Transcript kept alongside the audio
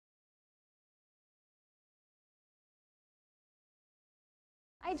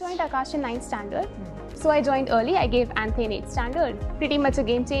I joined Akash in 9th standard. So I joined early. I gave ANTHE in 8th standard. Pretty much a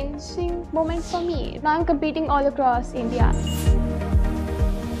game-changing moment for me. Now I'm competing all across India.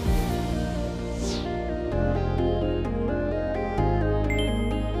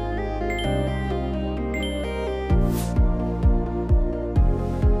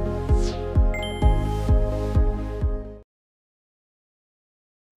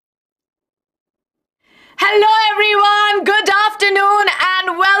 Hello everyone, good afternoon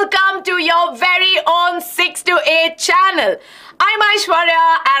and welcome to your very own 6 to 8 channel. I'm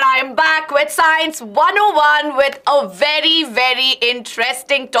Aishwarya and I'm back with Science 101 with a very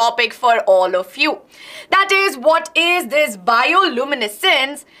interesting topic for all of you. That is, what is this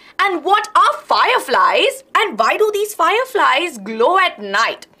bioluminescence and what are fireflies and why do these fireflies glow at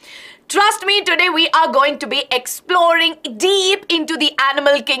night? Trust me, today we are going to be exploring deep into the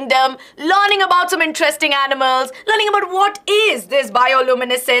animal kingdom, learning about some interesting animals, learning about what is this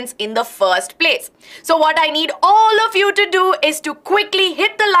bioluminescence in the first place. So what I need all of you to do is to quickly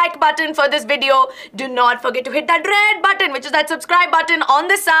hit the like button for this video. Do not forget to hit that red button, which is that subscribe button on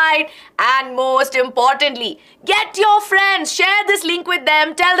the side. And most importantly, get your friends, share this link with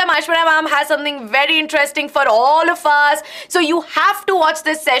them, tell them Aishwarya ma'am has something very interesting for all of us. So you have to watch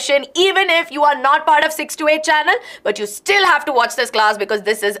this session even if you are not part of 6 to 8 channel, but you still have to watch this class because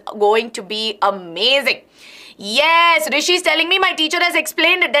this is going to be amazing. Yes, Rishi is telling me my teacher has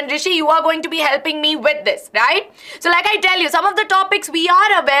explained it. Then Rishi, you are going to be helping me with this, right? So like I tell you, some of the topics we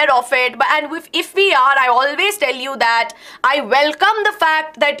are aware of it, but if we are, I always tell you that I welcome the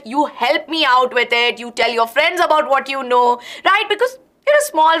fact that you help me out with it. You tell your friends about what you know, right? Because we're a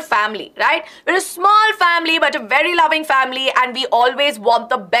small family, right? We're a small family, but a very loving family, and we always want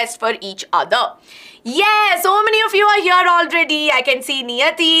the best for each other. Yes, so many of you are here already. I can see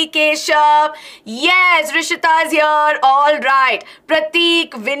Niyati, Keshav. Yes, Rishita is here. All right. Prateek,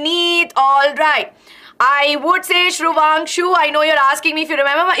 Vineet. All right. I would say Shruvangshu. I know you're asking me if you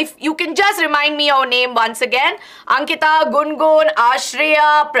remember. If you can just remind me your name once again. Ankita, Gungun,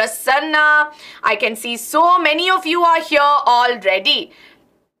 Ashriya, Prasanna. I can see so many of you are here already.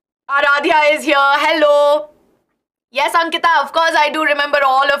 Aradhya is here. Hello. Yes, Ankita, of course I do remember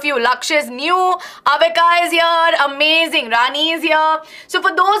all of you. Laksh is new. Avika is here. Amazing. Rani is here. So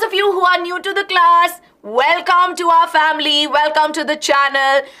for those of you who are new to the class, welcome to our family. Welcome to the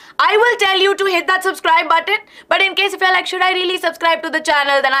channel. I will tell you to hit that subscribe button. But in case if you're like, should I really subscribe to the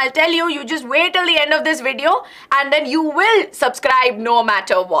channel? Then I'll tell you, you just wait till the end of this video and then you will subscribe no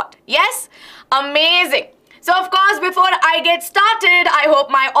matter what. Yes? Amazing. So of course, before I get started, I hope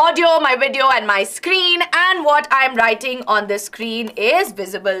my audio, my video and my screen and what I'm writing on the screen is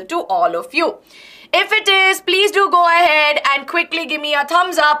visible to all of you. If it is, please do go ahead and quickly give me a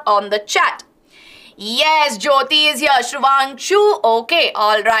thumbs up on the chat. Yes, Jyoti is here. Shruvangshu. Okay,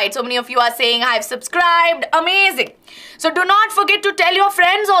 all right. So many of you are saying I've subscribed. Amazing. So do not forget to tell your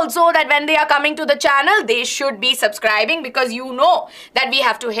friends also that when they are coming to the channel, they should be subscribing because you know that we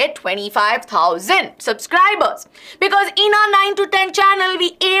have to hit 25,000 subscribers. Because in our 9 to 10 channel,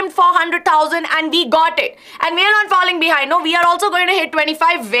 we aimed for 100,000 and we got it. And we are not falling behind. No, we are also going to hit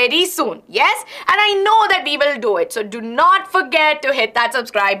 25 very soon. Yes? And I know that we will do it. So do not forget to hit that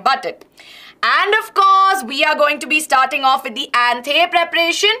subscribe button. And of course, we are going to be starting off with the ANTHE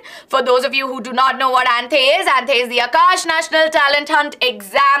preparation. For those of you who do not know what ANTHE is the Akash National Talent Hunt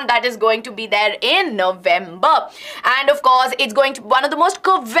exam that is going to be there in November. And of course, it's going to be one of the most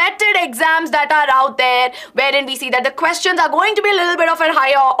coveted exams that are out there, wherein we see that the questions are going to be a little bit of a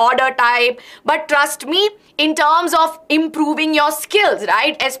higher order type. But trust me, in terms of improving your skills,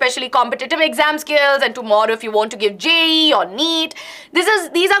 right? Especially competitive exam skills, and tomorrow if you want to give JEE or NEET, these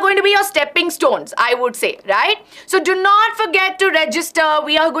are going to be your stepping stones, I would say, right? So do not forget to register.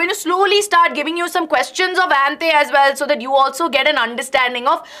 We are going to slowly start giving you some questions of ANTHE as well so that you also get an understanding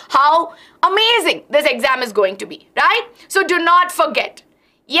of how amazing this exam is going to be, right? So do not forget.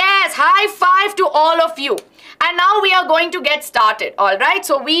 Yes, high five to all of you. And now we are going to get started, all right?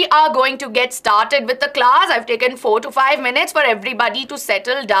 So we are going to get started with the class. I've taken 4 to 5 minutes for everybody to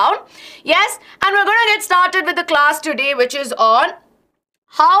settle down. Yes, and we're going to get started with the class today, which is on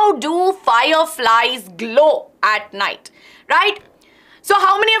how do fireflies glow at night, right? So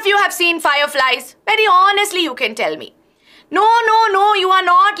how many of you have seen fireflies? Very honestly, you can tell me. No, you are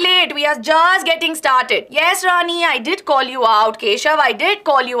not late. We are just getting started. Yes, Rani, I did call you out. Keshav, I did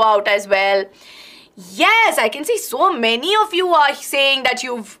call you out as well. Yes, I can see so many of you are saying that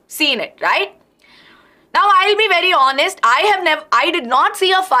you've seen it, right? Now, I'll be very honest, I did not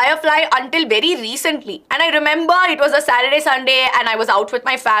see a firefly until very recently. And I remember it was a Saturday, Sunday, and I was out with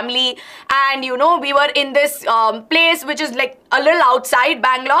my family. And you know, we were in this place which is like a little outside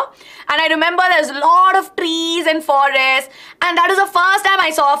Bangalore. And I remember there's a lot of trees and forests. And that is the first time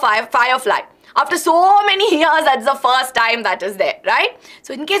I saw a firefly. After so many years, that's the first time that is there, right?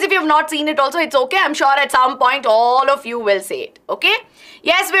 So in case if you have not seen it also, it's okay. I'm sure at some point all of you will say it, okay?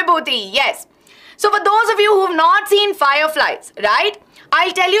 Yes, Vibhuti, yes. So for those of you who have not seen fireflies, right,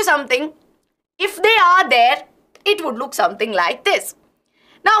 I'll tell you something. If they are there, it would look something like this.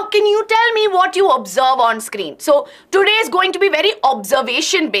 Now, can you tell me what you observe on screen? So today is going to be very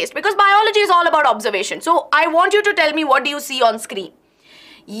observation based because biology is all about observation. So I want you to tell me, what do you see on screen?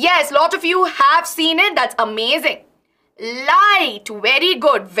 Yes, a lot of you have seen it. That's amazing. Light. Very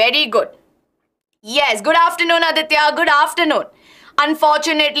good. Very good. Yes. Good afternoon, Aditya. Good afternoon.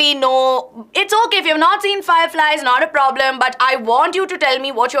 Unfortunately, no. It's okay if you have not seen fireflies, not a problem. But I want you to tell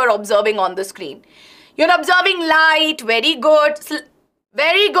me what you're observing on the screen. You're observing light. Very good.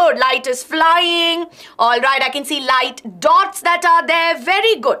 Very good. Light is flying. All right. I can see light dots that are there.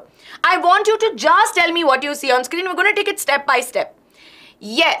 Very good. I want you to just tell me what you see on screen. We're going to take it step by step.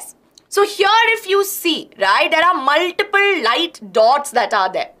 Yes. So here if you see, right, there are multiple light dots that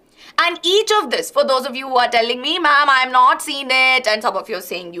are there. And each of this, for those of you who are telling me, ma'am, I have not seen it, and some of you are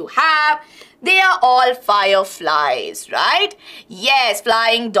saying you have, they are all fireflies, right? Yes,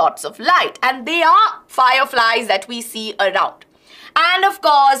 flying dots of light. And they are fireflies that we see around. And of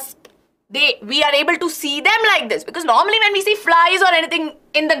course, we are able to see them like this because normally when we see flies or anything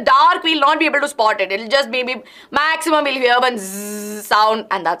in the dark, we'll not be able to spot it. It'll just maybe maximum we'll hear one zzz sound,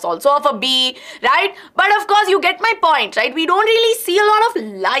 and that's also of a bee, right? But of course, you get my point, right? We don't really see a lot of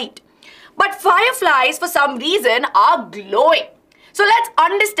light. But fireflies, for some reason, are glowing. So let's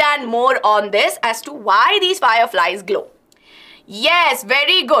understand more on this as to why these fireflies glow. Yes,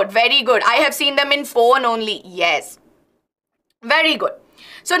 very good, very good. I have seen them in phone only. Yes, very good.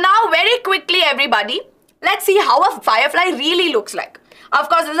 So now very quickly everybody, let's see how a firefly really looks like. Of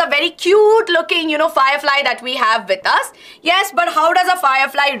course, this is a very cute looking, you know, firefly that we have with us. Yes, but how does a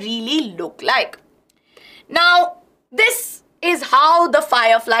firefly really look like? Now, this is how the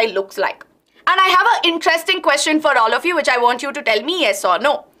firefly looks like. And I have an interesting question for all of you which I want you to tell me yes or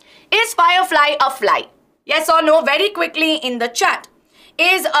no. Is firefly a fly? Yes or no, very quickly in the chat.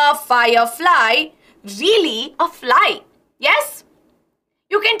 Is a firefly really a fly? Yes?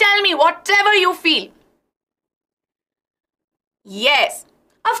 You can tell me whatever you feel. Yes.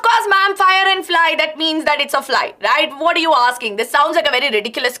 Of course, ma'am, fire and fly, that means that it's a fly, right? What are you asking? This sounds like a very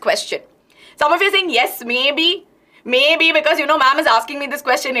ridiculous question. Some of you are saying, yes, maybe. Maybe because, you know, ma'am is asking me this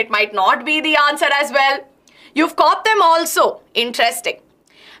question. It might not be the answer as well. You've caught them also. Interesting.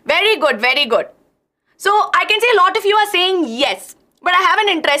 Very good, very good. So, I can say a lot of you are saying yes. But I have an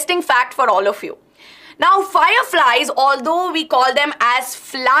interesting fact for all of you. Now, fireflies, although we call them as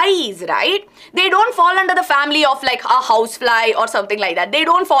flies, right? They don't fall under the family of like a housefly or something like that. They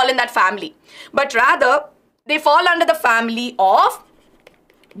don't fall in that family. But rather, they fall under the family of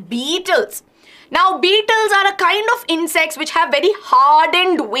beetles. Now, beetles are a kind of insects which have very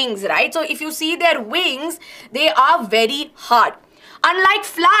hardened wings, right? So, if you see their wings, they are very hard. Unlike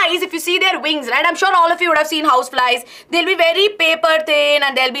flies, if you see their wings, right? I'm sure all of you would have seen house flies. They'll be very paper thin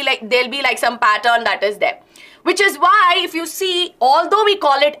and there'll be like some pattern that is there. Which is why if you see, although we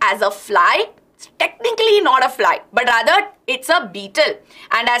call it as a fly, it's technically not a fly, but rather it's a beetle.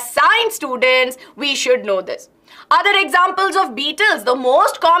 And as science students, we should know this. Other examples of beetles, the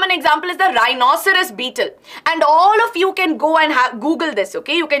most common example is the rhinoceros beetle. And all of you can go and Google this,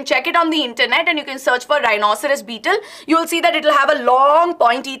 okay? You can check it on the internet and you can search for rhinoceros beetle. You will see that it will have a long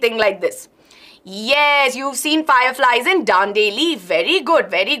pointy thing like this. Yes, you've seen fireflies in Dandeli. Very good,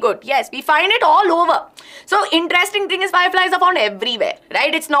 very good. Yes, we find it all over. So, interesting thing is fireflies are found everywhere,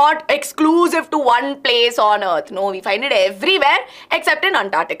 right? It's not exclusive to one place on earth. No, we find it everywhere except in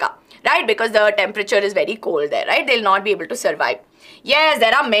Antarctica. Right, because the temperature is very cold there, right? They'll not be able to survive. Yes,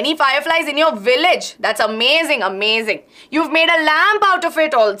 there are many fireflies in your village. That's amazing, amazing. You've made a lamp out of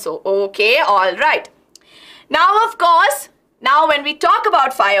it also. Okay, all right. Now, of course, now when we talk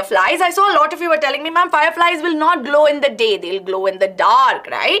about fireflies, I saw a lot of you were telling me, ma'am, fireflies will not glow in the day. They'll glow in the dark,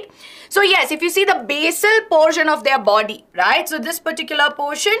 right? So yes, if you see the basal portion of their body, right? So this particular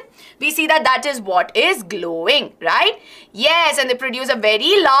portion, we see that that is what is glowing, right? Yes, and they produce a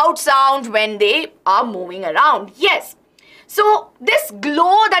very loud sound when they are moving around. Yes. So this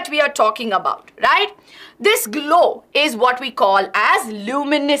glow that we are talking about, right? This glow is what we call as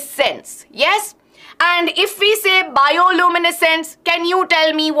luminescence. Yes. And if we say bioluminescence, can you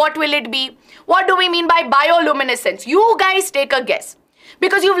tell me what will it be? What do we mean by bioluminescence? You guys take a guess.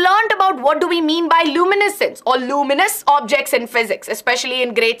 Because you've learned about what do we mean by luminescence or luminous objects in physics, especially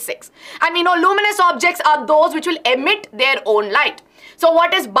in grade 6. And we know luminous objects are those which will emit their own light. So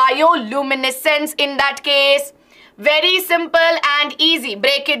what is bioluminescence in that case? Very simple and easy.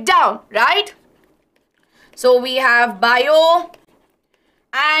 Break it down, right? So we have bio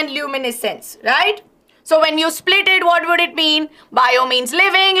and luminescence, right? So when you split it, what would it mean? Bio means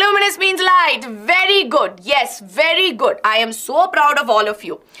living, luminous means light. Very good. Yes, very good. I am so proud of all of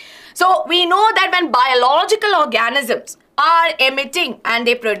you. So we know that when biological organisms are emitting and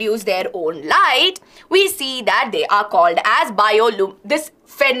they produce their own light, we see that they are called as this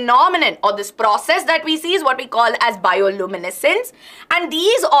phenomenon or this process that we see is what we call as bioluminescence. And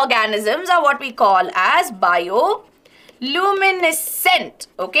these organisms are what we call as bioluminescent.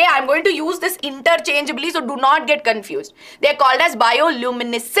 Okay, I'm going to use this interchangeably, so do not get confused. They're called as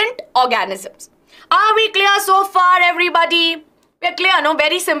bioluminescent organisms. Are we clear so far, everybody? We're clear, no?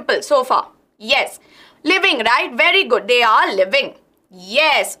 Very simple so far. Yes. Living, right? Very good. They are living.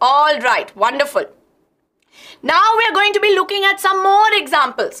 Yes. All right. Wonderful. Now we're going to be looking at some more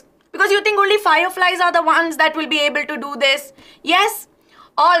examples. Because you think only fireflies are the ones that will be able to do this. Yes.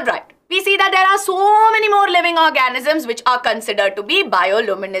 All right. We see that there are so many more living organisms which are considered to be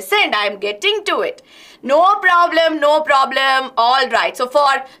bioluminescent. I am getting to it. No problem, no problem. All right. So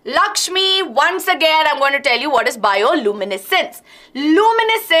for Lakshmi, once again, I'm going to tell you what is bioluminescence.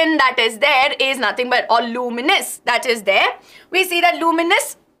 Luminescent that is there is nothing but, or luminous that is there. We see that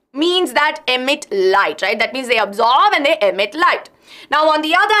luminous means that emit light, right? That means they absorb and they emit light. Now on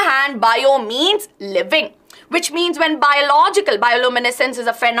the other hand, bio means living, which means when bioluminescence is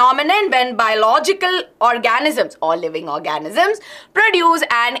a phenomenon when biological organisms or living organisms produce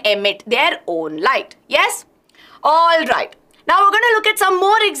and emit their own light. Yes? All right. Now we're going to look at some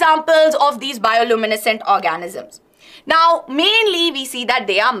more examples of these bioluminescent organisms. Now mainly we see that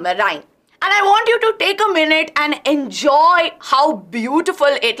they are marine. And I want you to take a minute and enjoy how beautiful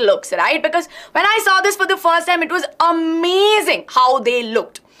it looks, right? Because when I saw this for the first time, it was amazing how they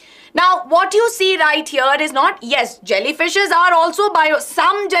looked. Now, what you see right here is not, yes, jellyfishes are also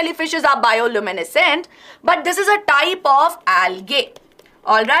some jellyfishes are bioluminescent, but this is a type of algae,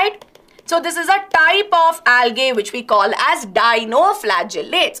 all right? So this is a type of algae which we call as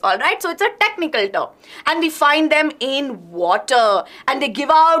dinoflagellates, all right? So it's a technical term. And we find them in water and they give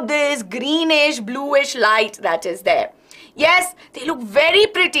out this greenish, bluish light that is there. Yes, they look very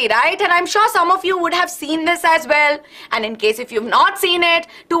pretty, right? And I'm sure some of you would have seen this as well. And in case if you've not seen it,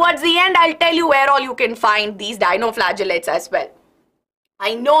 towards the end, I'll tell you where all you can find these dinoflagellates as well.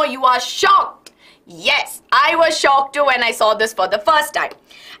 I know you are shocked. Yes, I was shocked too when I saw this for the first time.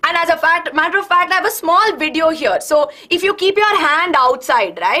 And as a matter of fact, I have a small video here. So if you keep your hand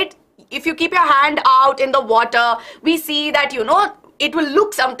outside, right? If you keep your hand out in the water, we see that, you know, it will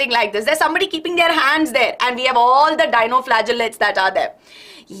look something like this. There's somebody keeping their hands there and we have all the dinoflagellates that are there.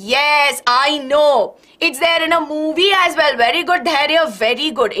 Yes, I know. It's there in a movie as well. Very good, Dharya. Very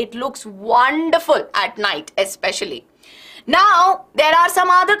good. It looks wonderful at night especially. Now, there are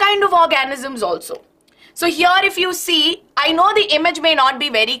some other kind of organisms also. So here if you see, I know the image may not be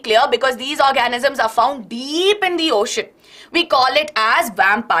very clear because these organisms are found deep in the ocean. We call it as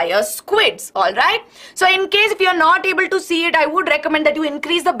vampire squids, alright? So in case if you are not able to see it, I would recommend that you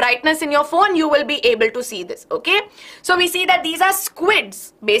increase the brightness in your phone, you will be able to see this, okay? So we see that these are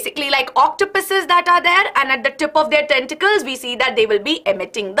squids, basically like octopuses that are there, and at the tip of their tentacles, we see that they will be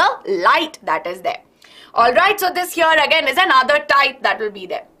emitting the light that is there. Alright, so this here again is another type that will be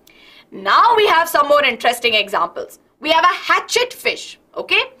there. Now we have some more interesting examples. We have a hatchet fish,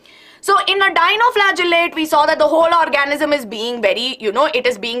 okay? So in a dinoflagellate, we saw that the whole organism is being very, you know, it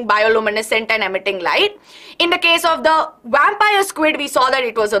is being bioluminescent and emitting light. In the case of the vampire squid, we saw that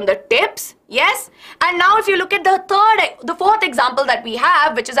it was on the tips, yes? And now if you look at the fourth example that we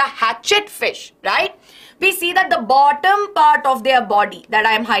have, which is a hatchet fish, right? We see that the bottom part of their body that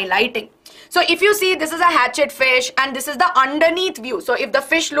I am highlighting. So if you see, this is a hatchet fish and this is the underneath view. So if the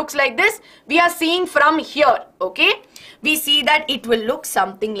fish looks like this, we are seeing from here, okay? We see that it will look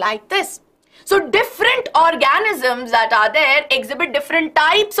something like this. So different organisms that are there exhibit different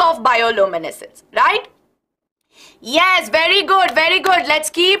types of bioluminescence, right? Yes, very good, very good. Let's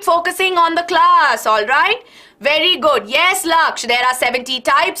keep focusing on the class, all right? Very good. Yes, Laksh, there are 70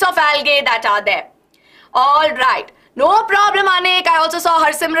 types of algae that are there. All right. No problem, Anik. I also saw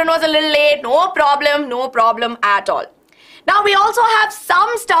Harsimran was a little late. No problem at all. Now we also have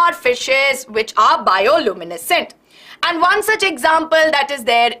some starfishes which are bioluminescent. And one such example that is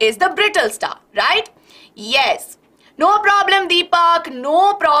there is the brittle star, right? Yes. No problem, Deepak.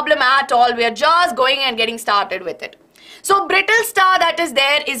 No problem at all. We are just going and getting started with it. So brittle star that is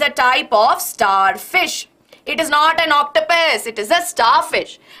there is a type of starfish. It is not an octopus. It is a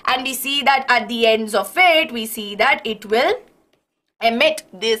starfish. And we see that at the ends of it, we see that it will emit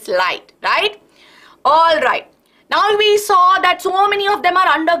this light, right? All right. Now we saw that so many of them are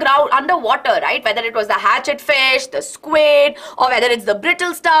underground, underwater, right? Whether it was the hatchet fish, the squid, or whether it's the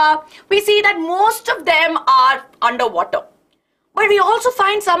brittle star. We see that most of them are underwater. But we also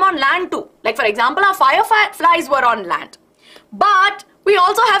find some on land too. Like for example, our fireflies were on land. But we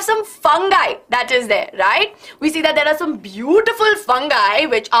also have some fungi that is there, right? We see that there are some beautiful fungi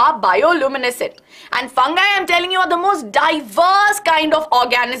which are bioluminescent. And fungi, I'm telling you, are the most diverse kind of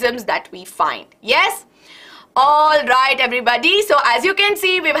organisms that we find. Yes? All right, everybody. So as you can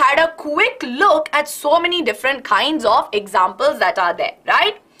see, we've had a quick look at so many different kinds of examples that are there,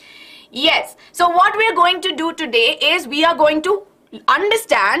 right? Yes. So what we are going to do today is we are going to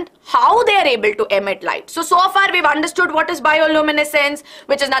understand how they are able to emit light. So far we've understood what is bioluminescence,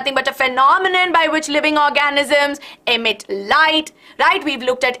 which is nothing but a phenomenon by which living organisms emit light, right? We've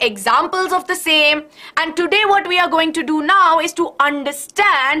looked at examples of the same, and today what we are going to do now is to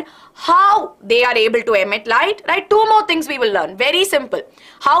understand how they are able to emit light, right? Two more things we will learn. Very simple.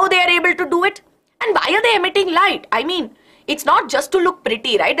 How they are able to do it, and why are they emitting light? I mean, it's not just to look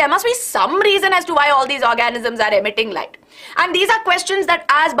pretty, right? There must be some reason as to why all these organisms are emitting light. And these are questions that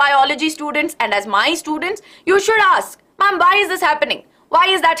as biology students and as my students, you should ask, ma'am, why is this happening? Why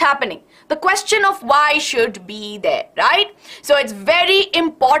is that happening? The question of why should be there, right? So it's very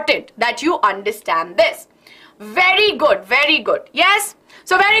important that you understand this. Very good, very good. Yes?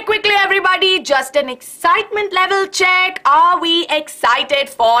 So very quickly, everybody, just an excitement level check. Are we excited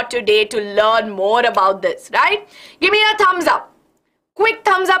for today to learn more about this, right? Give me a thumbs up. Quick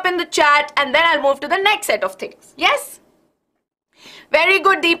thumbs up in the chat, and then I'll move to the next set of things. Yes? Very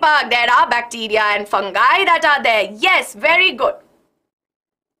good, Deepak. There are bacteria and fungi that are there. Yes, very good.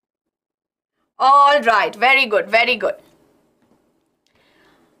 All right, very good, very good.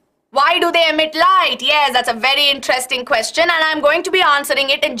 Why do they emit light? Yes, that's a very interesting question, and I'm going to be answering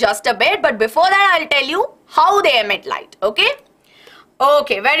it in just a bit. But before that, I'll tell you how they emit light, okay?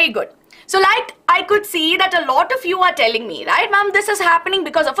 Okay, very good. So like I could see that a lot of you are telling me, right, ma'am, this is happening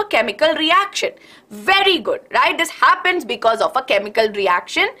because of a chemical reaction. Very good, right? This happens because of a chemical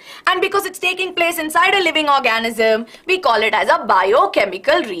reaction, and because it's taking place inside a living organism, we call it as a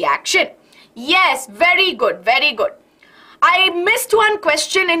biochemical reaction. Yes, very good, very good. I missed one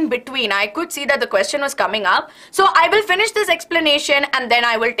question in between. I could see that the question was coming up. So I will finish this explanation and then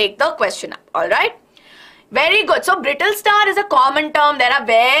I will take the question up. All right? Very good. So brittle star is a common term. There are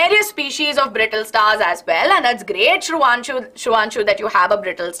various species of brittle stars as well. And that's great, Shruvanshu, that you have a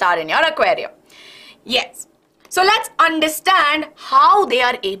brittle star in your aquarium. Yes. So let's understand how they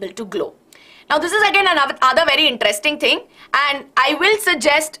are able to glow. Now this is again another very interesting thing, and I will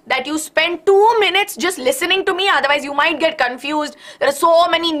suggest that you spend 2 minutes just listening to me, otherwise you might get confused. There are so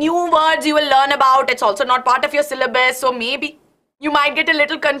many new words you will learn about. It's also not part of your syllabus, so maybe you might get a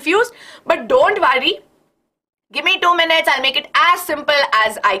little confused, but don't worry. Give me 2 minutes, I'll make it as simple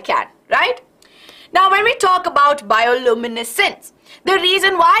as I can, right? Now when we talk about bioluminescence, the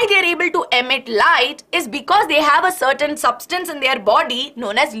reason why they are able to emit light is because they have a certain substance in their body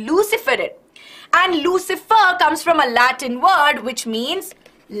known as luciferin. And Lucifer comes from a Latin word which means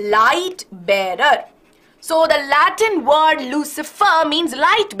light bearer. So the Latin word Lucifer means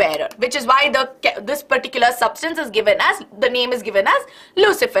light bearer, which is why this particular substance is given as, the name is given as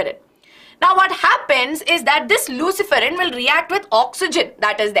luciferin. Now what happens is that this luciferin will react with oxygen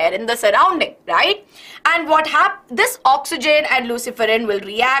that is there in the surrounding, right? And this oxygen and luciferin will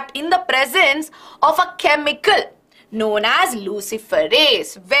react in the presence of a chemical known as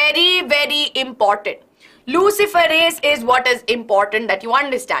luciferase. Very, very important. Luciferase is what is important that you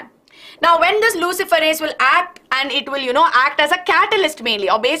understand. Now when this luciferase will act, and it will, act as a catalyst mainly,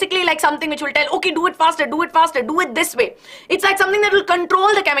 or basically like something which will tell, okay, do it faster, do it this way. It's like something that will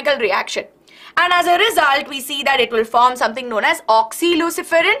control the chemical reaction. And as a result, we see that it will form something known as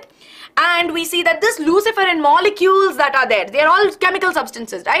oxyluciferin. And we see that this luciferin molecules that are there, they're all chemical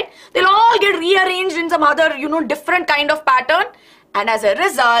substances, right? They'll all get rearranged in some other, different kind of pattern. And as a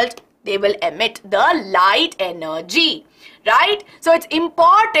result, they will emit the light energy, right? So it's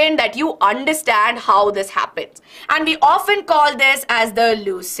important that you understand how this happens. And we often call this as the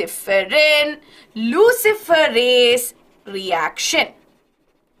luciferin luciferase reaction.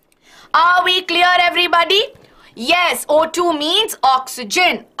 Are we clear, everybody? Yes, O2 means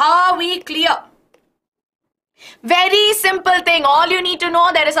oxygen. Are we clear? Very simple thing. All you need to know,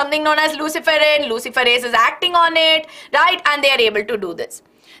 there is something known as luciferin. Luciferase is acting on it, right? And they are able to do this.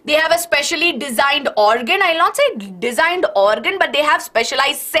 They have a specially designed organ. I'll not say designed organ, but they have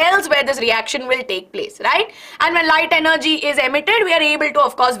specialized cells where this reaction will take place, right? And when light energy is emitted, we are able to,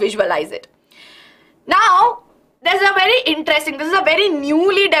 of course, visualize it. Now, this is a very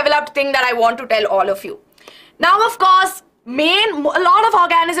newly developed thing that I want to tell all of you. Now, of course, a lot of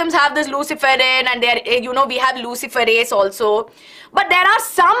organisms have this luciferin, and we have luciferase also. But there are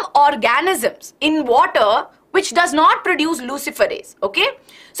some organisms in water which does not produce luciferase, okay?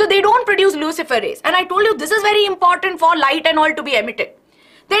 So they don't produce luciferase. And I told you this is very important for light and all to be emitted.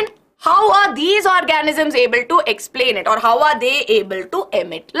 Then how are these organisms able to explain it, or how are they able to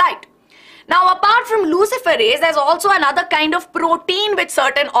emit light? Now, apart from luciferase, there's also another kind of protein which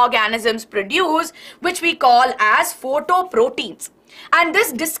certain organisms produce, which we call as photoproteins. And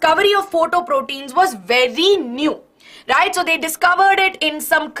this discovery of photoproteins was very new, right? So they discovered it in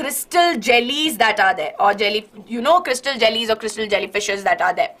some crystal jellies that are there, or crystal jellies or crystal jellyfishes that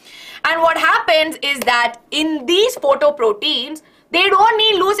are there. And what happens is that in these photoproteins, they don't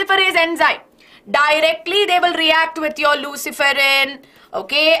need luciferase enzyme. Directly, they will react with your luciferin.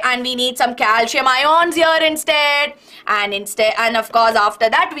 Okay, and we need some calcium ions here instead, and of course after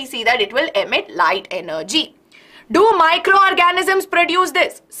that we see that it will emit light energy. Do microorganisms produce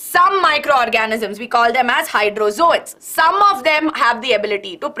this? Some microorganisms, we call them as hydrozoans. Some of them have the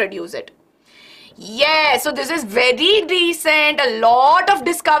ability to produce it. Yes, so this is very recent. A lot of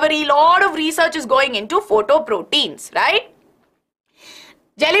discovery, lot of research is going into photoproteins, right?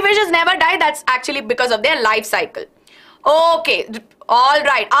 Jellyfishes never die. That's actually because of their life cycle. Okay, all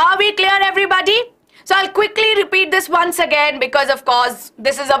right. Are we clear, everybody? So I'll quickly repeat this once again because, of course,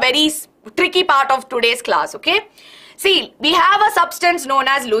 this is a very tricky part of today's class, okay? See, we have a substance known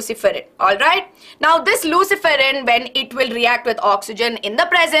as luciferin, all right? Now, this luciferin, when it will react with oxygen in the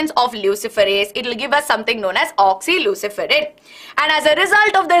presence of luciferase, it will give us something known as oxyluciferin. And as a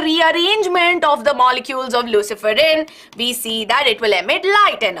result of the rearrangement of the molecules of luciferin, we see that it will emit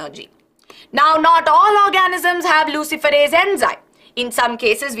light energy. Now, not all organisms have luciferase enzyme. In some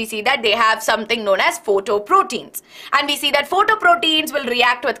cases, we see that they have something known as photoproteins. And we see that photoproteins will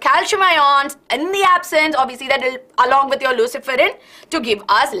react with calcium ions in the absence, or we see that along with your luciferin to give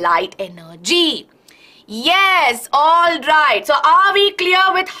us light energy. Yes, all right. So, are we clear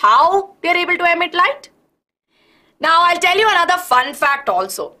with how they are able to emit light? Now, I'll tell you another fun fact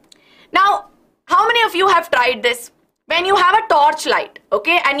also. Now, how many of you have tried this? When you have a torchlight,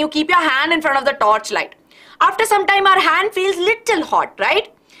 okay, and you keep your hand in front of the torchlight, after some time our hand feels little hot,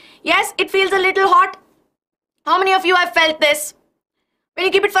 right? Yes, it feels a little hot. How many of you have felt this? When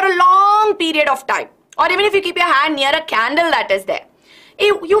you keep it for a long period of time, or even if you keep your hand near a candle that is there,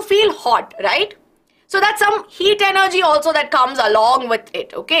 you feel hot, right? So that's some heat energy also that comes along with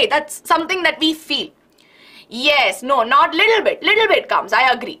it, okay? That's something that we feel. Yes, no, not little bit comes, I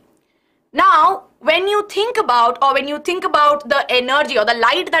agree. Now, when you think about the energy or the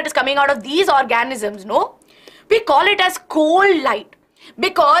light that is coming out of these organisms, no, we call it as cold light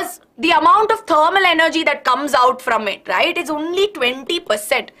because the amount of thermal energy that comes out from it, right, is only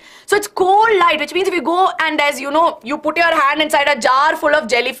 20%. So it's cold light, which means if you go and, as you know, you put your hand inside a jar full of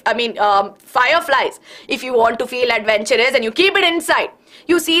fireflies, if you want to feel adventurous and you keep it inside,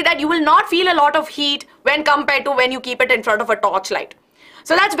 you see that you will not feel a lot of heat when compared to when you keep it in front of a torchlight.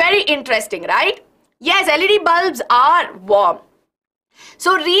 So that's very interesting, right? Yes, LED bulbs are warm.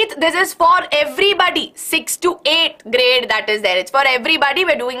 So Reet, this is for everybody, 6th to 8th grade that is there. It's for everybody.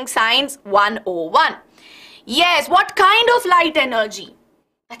 We're doing Science 101. Yes, what kind of light energy?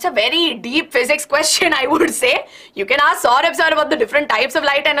 That's a very deep physics question, I would say. You can ask Saurabh sir about the different types of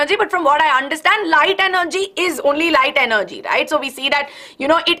light energy, but from what I understand, light energy is only light energy, right? So we see that, you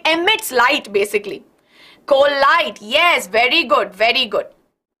know, it emits light basically. Cold light, yes, very good, very good.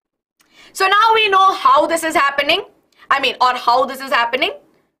 So now we know how this is happening, or how this is happening.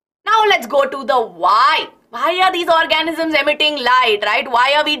 Now let's go to the why. Why are these organisms emitting light, right?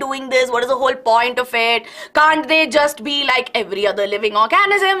 Why are we doing this? What is the whole point of it? Can't they just be like every other living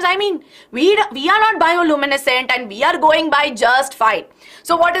organisms? We are not bioluminescent and we are going by just fine.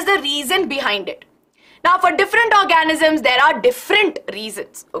 So what is the reason behind it? Now for different organisms, there are different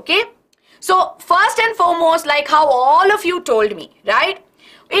reasons, okay? So first and foremost, like how all of you told me, right?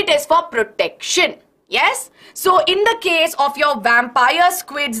 It is for protection, yes? So in the case of your vampire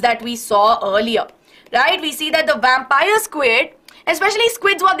squids that we saw earlier, right? We see that the vampire squid, especially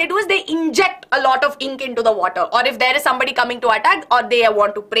squids, what they do is they inject a lot of ink into the water. Or if there is somebody coming to attack or they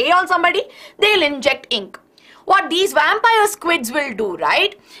want to prey on somebody, they'll inject ink. what these vampire squids will do,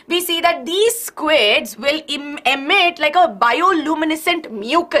 right? We see that these squids will emit like a bioluminescent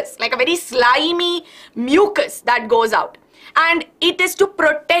mucus, like a very slimy mucus that goes out. And it is to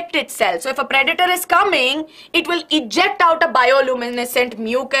protect itself. So if a predator is coming, it will eject out a bioluminescent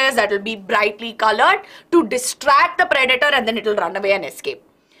mucus that will be brightly colored to distract the predator, and then it will run away and escape.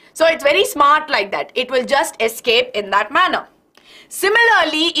 So it's very smart like that. It will just escape in that manner.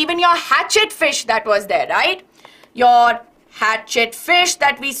 Similarly, even your hatchet fish that was there, right? Your hatchet fish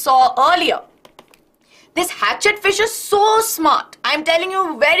that we saw earlier. This hatchet fish is so smart. I'm telling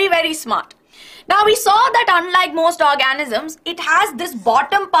you, very, very smart. Now we saw that unlike most organisms, it has this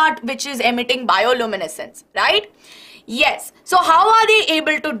bottom part which is emitting bioluminescence, right? Yes. So how are they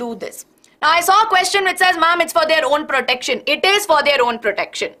able to do this? Now I saw a question which says, ma'am, it's for their own protection. It is for their own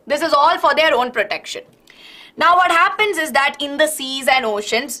protection. This is all for their own protection. Now what happens is that in the seas and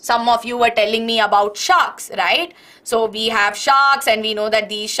oceans, some of you were telling me about sharks, right? So we have sharks and we know that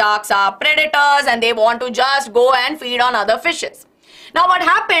these sharks are predators and they want to just go and feed on other fishes. Now what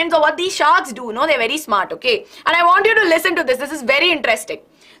happens, or what these sharks do, they're very smart, okay? And I want you to listen to this. This is very interesting.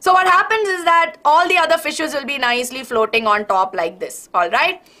 So what happens is that all the other fishes will be nicely floating on top like this, all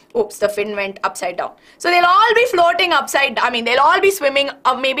right? Oops, the fin went upside down. So they'll all be floating upside down. I mean, they'll all be swimming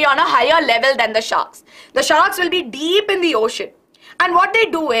maybe on a higher level than the sharks. The sharks will be deep in the ocean. And what they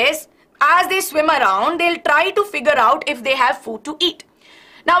do is, as they swim around, they'll try to figure out if they have food to eat.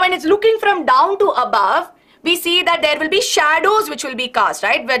 Now when it's looking from down to above, we see that there will be shadows which will be cast,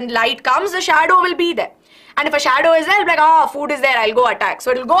 right? When light comes, the shadow will be there. And if a shadow is there, it'll be like, oh, food is there, I'll go attack.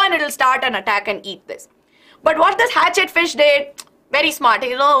 So it'll go and it'll start an attack and eat this. But what this hatchet fish did, very smart.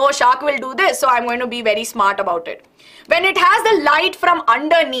 Oh, shark will do this, so I'm going to be very smart about it. When it has the light from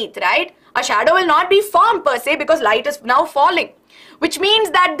underneath, right? A shadow will not be formed per se because light is now falling. Which means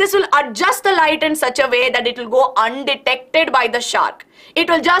that this will adjust the light in such a way that it will go undetected by the shark. It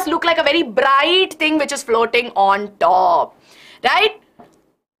will just look like a very bright thing which is floating on top, right?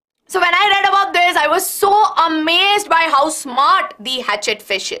 So when I read about this, I was so amazed by how smart the hatchet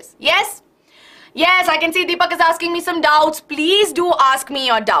fish is. Yes? Yes, I can see Deepak is asking me some doubts. Please do ask me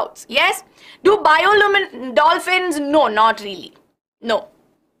your doubts. Yes? Do bioluminescent dolphins? No, not really. No.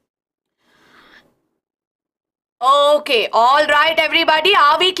 Okay, all right, everybody.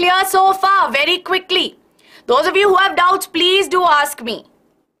 Are we clear so far? Very quickly. Those of you who have doubts, please do ask me.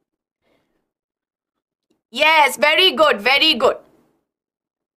 Yes, very good, very good.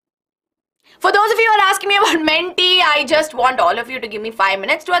 For those of you who are asking me about Menti, I just want all of you to give me 5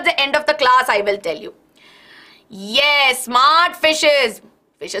 minutes. Towards the end of the class, I will tell you. Yes, smart fishes.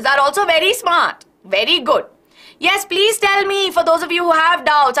 Fishes are also very smart. Very good. Yes, please tell me. For those of you who have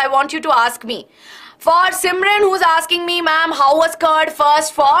doubts, I want you to ask me. For Simran, who's asking me, ma'am, how was curd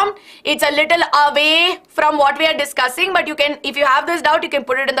first formed? It's a little away from what we are discussing, but you can, if you have this doubt, you can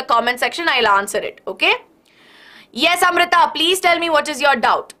put it in the comment section. I'll answer it, okay? Yes, Amrita, please tell me what is your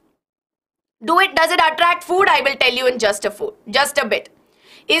doubt. Does it attract food? I will tell you in just a bit.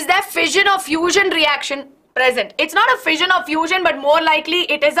 Is there fission or fusion reaction present? It's not a fission or fusion, but more likely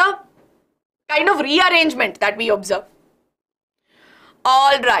it is a kind of rearrangement that we observe.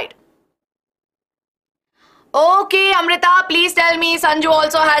 All right. Okay, Amrita, please tell me. Sanju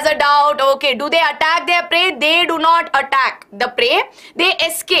also has a doubt. Okay, do they attack their prey? They do not attack the prey. They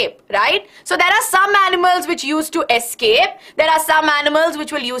escape, right? So there are some animals which used to escape. There are some animals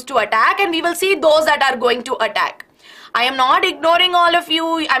which will use to attack, and we will see those that are going to attack. I am not ignoring all of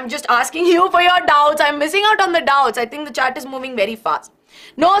you. I'm just asking you for your doubts. I'm missing out on the doubts. I think the chat is moving very fast.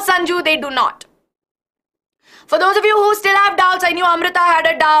 No, Sanju, they do not. For those of you who still have doubts, I knew Amrita had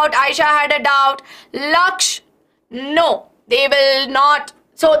a doubt, Aisha had a doubt, Laksh, no, they will not.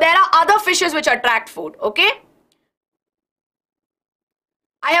 So there are other fishes which attract food, okay?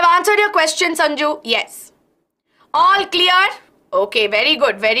 I have answered your question, Sanju. Yes. All clear? Okay, very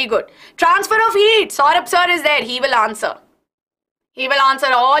good, very good. Transfer of heat. Saurabh sir is there. He will answer. He will answer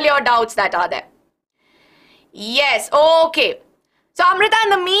all your doubts that are there. Yes, okay. So Amrita, in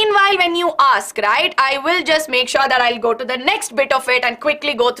the meanwhile, when you ask, right, I will just make sure that I'll go to the next bit of it and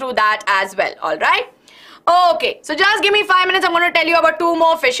quickly go through that as well, all right? Okay, so just give me 5 minutes. I'm going to tell you about 2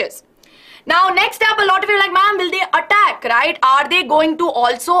 more fishes. Now, next up, a lot of you are like, ma'am, will they attack, right? Are they going to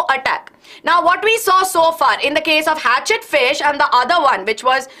also attack? Now, what we saw so far in the case of hatchet fish and the other one, which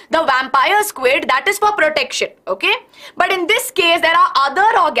was the vampire squid, that is for protection, okay? But in this case, there are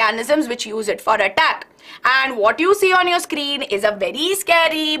other organisms which use it for attack. And what you see on your screen is a very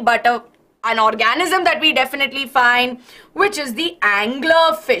scary but a an organism that we definitely find, which is the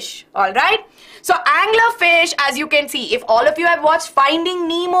anglerfish. All right. So anglerfish, as you can see, if all of you have watched Finding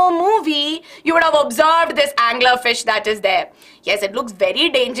Nemo movie, you would have observed this anglerfish that is there. Yes, it looks very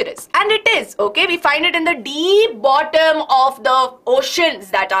dangerous, and it is. Okay, we find it in the deep bottom of the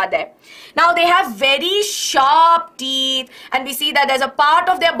oceans that are there. Now they have very sharp teeth, and we see that there's a part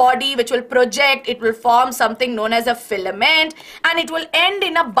of their body which will project. It will form something known as a filament, and it will end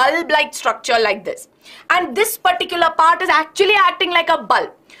in a bulb-like structure like this. And this particular part is actually acting like a bulb.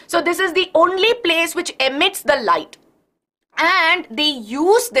 So this is the only place which emits the light, and they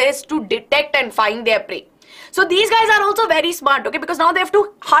use this to detect and find their prey. So these guys are also very smart, okay, because now they have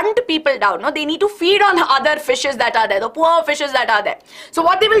to hunt people down. No, they need to feed on the other fishes that are there, the poor fishes that are there. So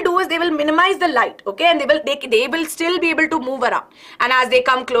what they will do is they will minimize the light, okay, and they will still be able to move around. And as they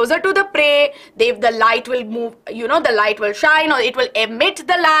come closer to the prey, the light will move, you know, the light will shine, or it will emit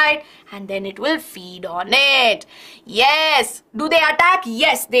the light, and then it will feed on it. Yes. Do they attack?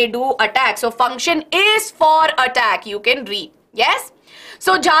 Yes, they do attack. So function is for attack. You can read. Yes.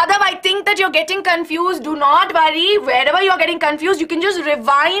 So Jadav, I think that you're getting confused. Do not worry. Wherever you're getting confused, you can just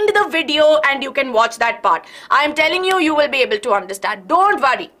rewind the video and you can watch that part. I'm telling you, you will be able to understand. Don't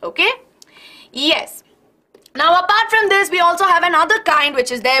worry. Okay. Yes. Now apart from this, we also have another kind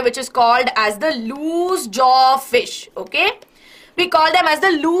which is there, which is called as the loose jaw fish. Okay. We call them as the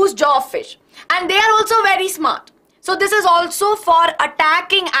loose jaw fish, and they are also very smart. So this is also for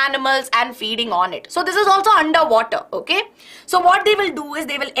attacking animals and feeding on it. So this is also underwater, okay? So what they will do is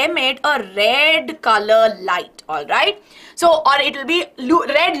they will emit a red color light, all right? So, or it will be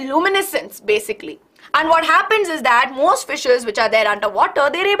red luminescence basically. And what happens is that most fishes which are there underwater,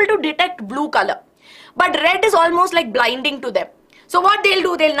 they're able to detect blue color. But red is almost like blinding to them. So what they'll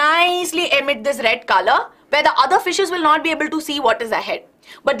do, they'll nicely emit this red color where the other fishes will not be able to see what is ahead.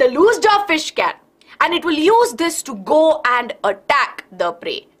 But the loose jaw fish can. And it will use this to go and attack the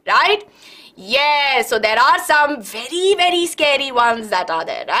prey, right? Yes, so there are some very, very scary ones that are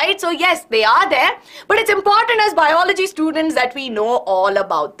there, right? So yes, they are there, but it's important as biology students that we know all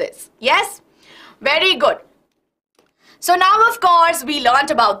about this. Yes, very good. So now, of course, we learnt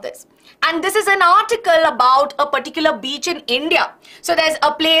about this. And this is an article about a particular beach in India. So there's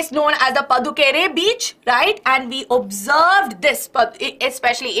a place known as the Padukere beach, right? And we observed this,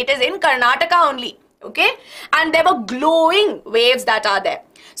 especially it is in Karnataka only. Okay, and there were glowing waves that are there.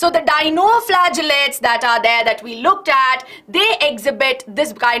 So the dinoflagellates that are there that we looked at, they exhibit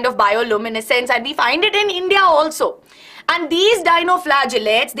this kind of bioluminescence, and we find it in India also. And these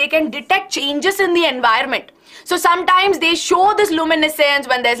dinoflagellates, they can detect changes in the environment. So sometimes they show this luminescence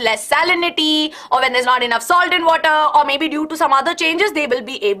when there's less salinity, or when there's not enough salt in water, or maybe due to some other changes, they will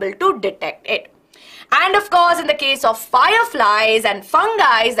be able to detect it. And of course, in the case of fireflies and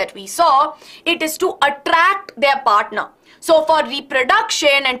fungi that we saw, it is to attract their partner. So for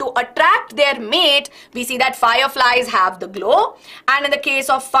reproduction and to attract their mate, we see that fireflies have the glow. And in the case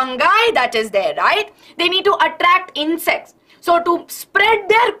of fungi that is there, right, they need to attract insects. So to spread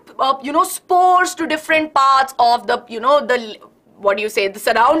their, spores to different parts of the, the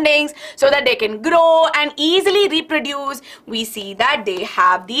surroundings, so that they can grow and easily reproduce, we see that they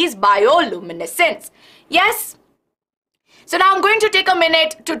have these bioluminescence. Yes. So now I'm going to take a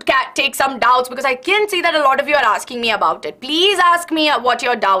minute to take some doubts, because I can see that a lot of you are asking me about it. Please ask me what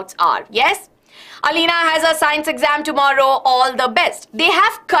your doubts are. Yes. Alina has a science exam tomorrow. All the best. They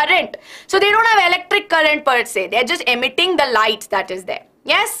have current. So they don't have electric current per se. They're just emitting the light that is there.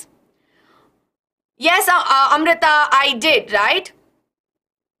 Yes. Yes, Amrita, I did, right?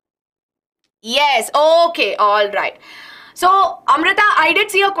 Yes, okay, all right. So, Amrita, I did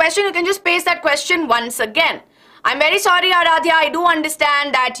see your question. You can just paste that question once again. I'm very sorry, Aradhya. I do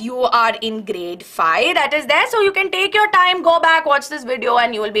understand that you are in grade 5. That is there. So, you can take your time, go back, watch this video,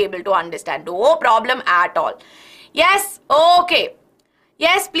 and you will be able to understand. No problem at all. Yes, okay.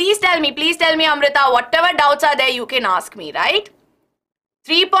 Yes, please tell me, Amrita. Whatever doubts are there, you can ask me, right?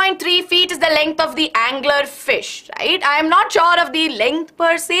 3.3 feet is the length of the angler fish, right? I am not sure of the length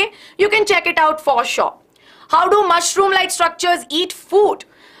per se. You can check it out for sure. How do mushroom-like structures eat food?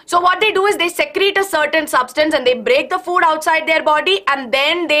 So what they do is they secrete a certain substance and they break the food outside their body and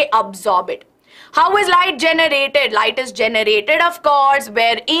then they absorb it. How is light generated? Light is generated, of course,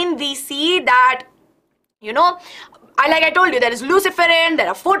 wherein we see that, like I told you, there is luciferin, there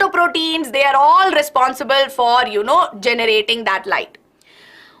are photoproteins, they are all responsible for, generating that light.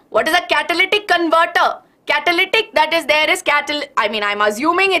 What is a catalytic converter? Catalytic that is there is I'm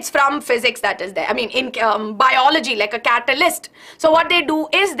assuming it's from physics that is there. In biology, like a catalyst. So what they do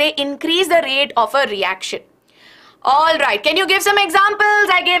is they increase the rate of a reaction. All right, can you give some examples?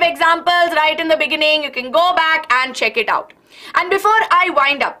 I gave examples right in the beginning. You can go back and check it out. And before I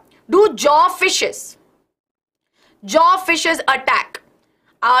wind up, do jawfishes attack?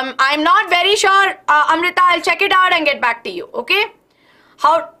 I'm not very sure. Amrita, I'll check it out and get back to you, okay?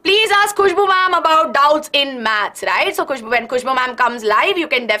 Please ask Khushbu ma'am about doubts in maths, right? So when Khushbu ma'am comes live, you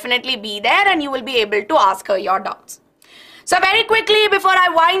can definitely be there and you will be able to ask her your doubts. So very quickly, before I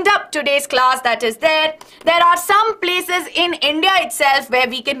wind up today's class that is there are some places in India itself where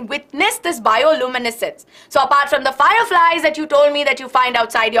we can witness this bioluminescence. So apart from the fireflies that you told me that you find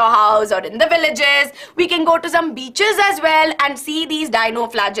outside your house or in the villages, we can go to some beaches as well and see these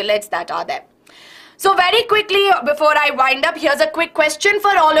dinoflagellates that are there. So very quickly, before I wind up, here's a quick question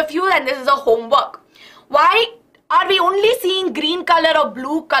for all of you, and this is a homework. Why are we only seeing green color or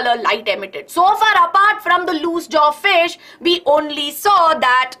blue color light emitted? So far, apart from the loose jaw fish, we only saw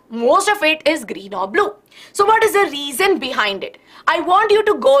that most of it is green or blue. So what is the reason behind it? I want you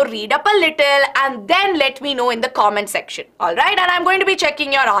to go read up a little and then let me know in the comment section. Alright, and I'm going to be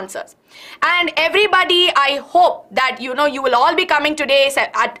checking your answers. And everybody, I hope that you will all be coming today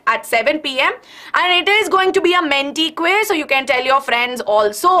at 7 p.m. and it is going to be a mentee quiz, so you can tell your friends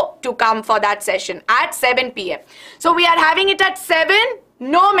also to come for that session at 7 p.m. So we are having it at 7,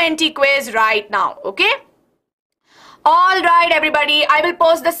 no mentee quiz right now, okay? Alright everybody, I will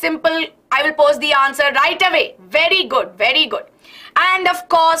post the answer right away. Very good, very good. And of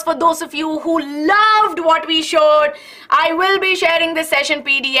course, for those of you who loved what we showed, I will be sharing this session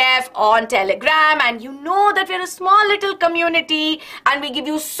PDF on Telegram, and you know that we're a small little community and we give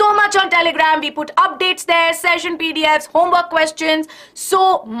you so much on Telegram. We put updates there, session PDFs, homework questions,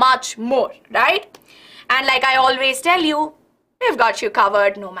 so much more, right? And like I always tell you, we've got you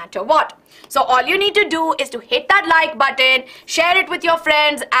covered no matter what. So all you need to do is to hit that like button, share it with your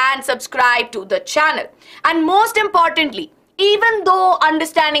friends and subscribe to the channel. And most importantly, even though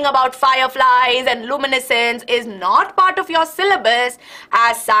understanding about fireflies and luminescence is not part of your syllabus,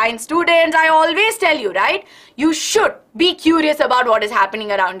 as science students, I always tell you, right? You should be curious about what is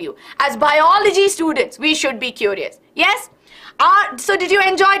happening around you. As biology students, we should be curious. Yes? So did you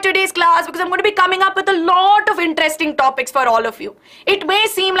enjoy today's class? Because I'm going to be coming up with a lot of interesting topics for all of you. It may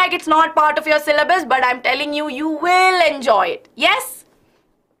seem like it's not part of your syllabus, but I'm telling you, you will enjoy it. Yes?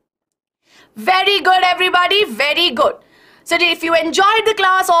 Very good, everybody. Very good. So if you enjoyed the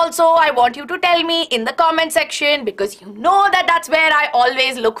class also, I want you to tell me in the comment section, because you know that that's where I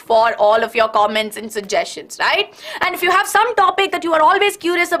always look for all of your comments and suggestions, right? And if you have some topic that you are always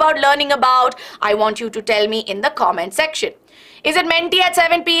curious about learning about, I want you to tell me in the comment section. Is it mentee at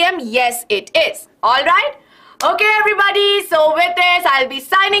 7 p.m? Yes, it is. All right? Okay, everybody. So with this, I'll be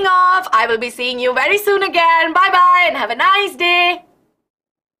signing off. I will be seeing you very soon again. Bye-bye and have a nice day.